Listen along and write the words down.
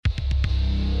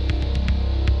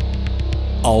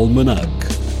Almanac.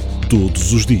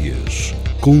 Todos os dias,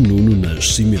 com Nuno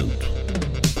Nascimento.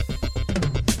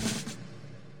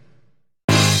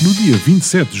 No dia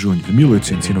 27 de junho de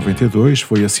 1892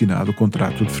 foi assinado o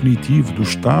contrato definitivo do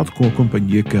Estado com a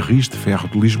Companhia Carris de Ferro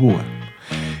de Lisboa.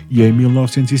 E em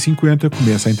 1950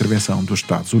 começa a intervenção dos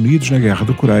Estados Unidos na Guerra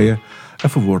da Coreia a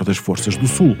favor das Forças do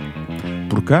Sul.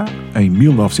 Por cá, em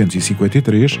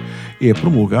 1953, é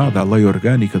promulgada a Lei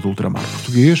Orgânica do Ultramar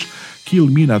Português, que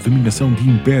elimina a dominação de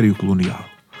império colonial.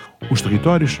 Os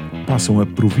territórios passam a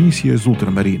províncias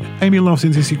ultramarinas. Em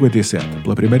 1957,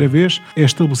 pela primeira vez, é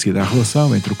estabelecida a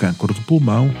relação entre o cancro do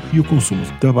pulmão e o consumo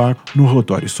de tabaco num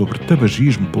relatório sobre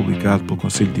tabagismo publicado pelo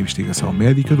Conselho de Investigação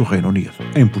Médica do Reino Unido.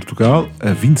 Em Portugal,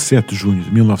 a 27 de junho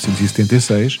de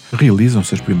 1976,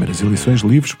 realizam-se as primeiras eleições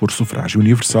livres por sufrágio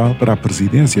universal para a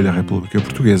presidência da República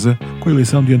Portuguesa, com a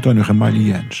eleição de António Ramalho e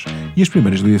Yanes, e as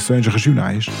primeiras eleições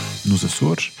regionais nos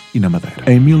Açores e na Madeira.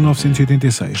 Em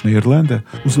 1986, na Irlanda,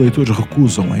 os eleitores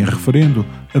recusam em referendo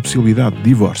a possibilidade de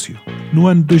divórcio. No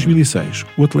ano de 2006,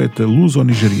 o atleta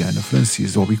luso-nigeriano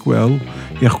Francis Obiquelo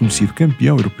é reconhecido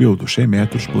campeão europeu dos 100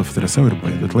 metros pela Federação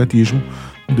Europeia de Atletismo,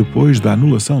 depois da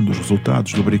anulação dos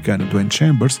resultados do americano Dwayne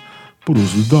Chambers por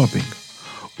uso de doping.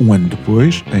 Um ano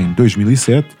depois, em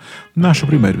 2007, nasce o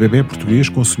primeiro bebê português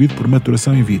concebido por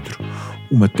maturação in vitro,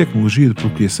 uma tecnologia de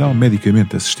procriação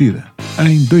medicamente assistida.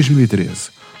 Em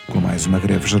 2013, com mais uma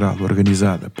greve geral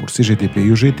organizada por CGTP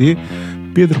e UGT,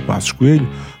 Pedro Passos Coelho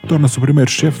torna-se o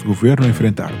primeiro chefe de governo a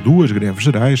enfrentar duas greves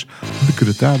gerais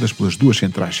decretadas pelas duas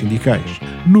centrais sindicais.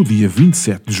 No dia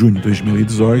 27 de junho de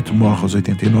 2018, morre aos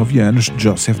 89 anos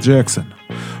Joseph Jackson,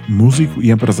 músico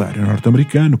e empresário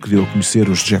norte-americano que deu a conhecer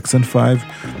os Jackson 5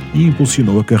 e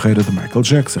impulsionou a carreira de Michael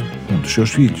Jackson, um dos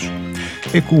seus filhos.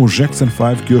 É com os Jackson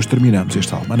 5 que hoje terminamos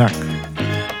este almanac.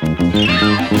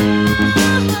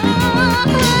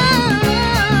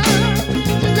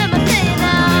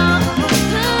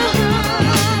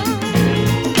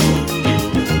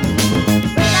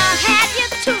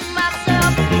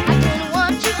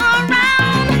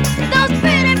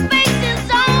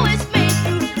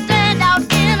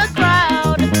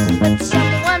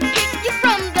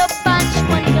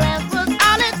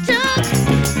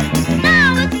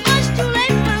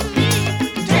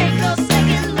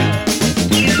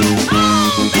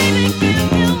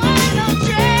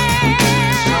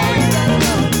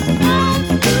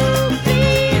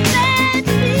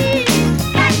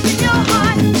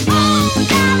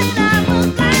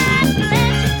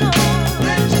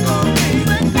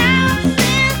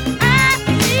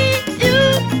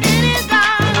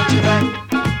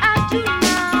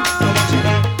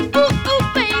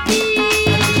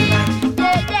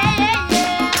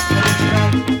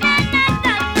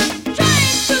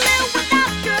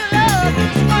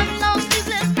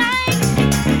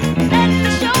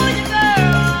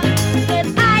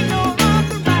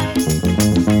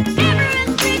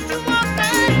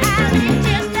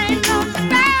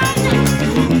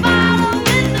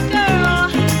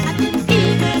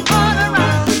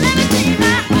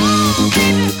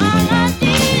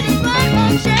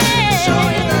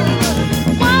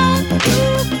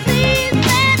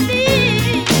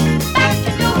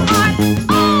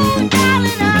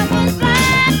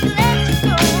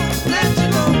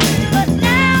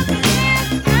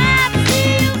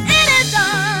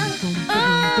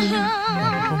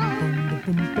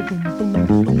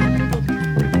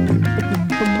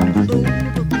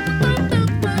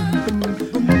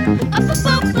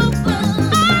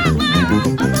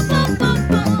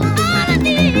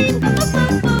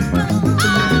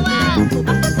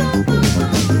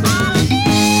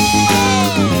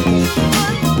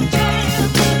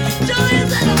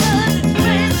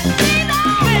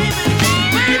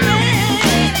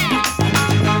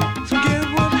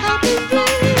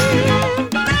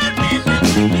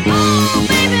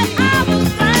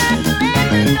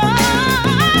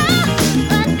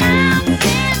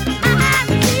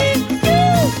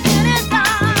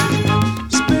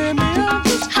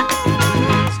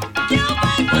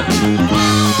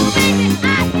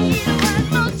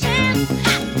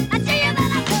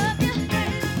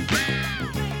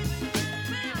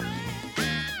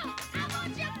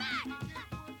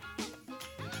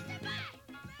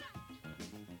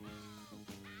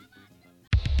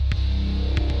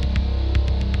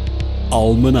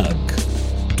 Almanac.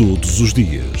 Todos os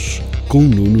dias, com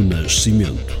Nuno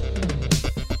Nascimento.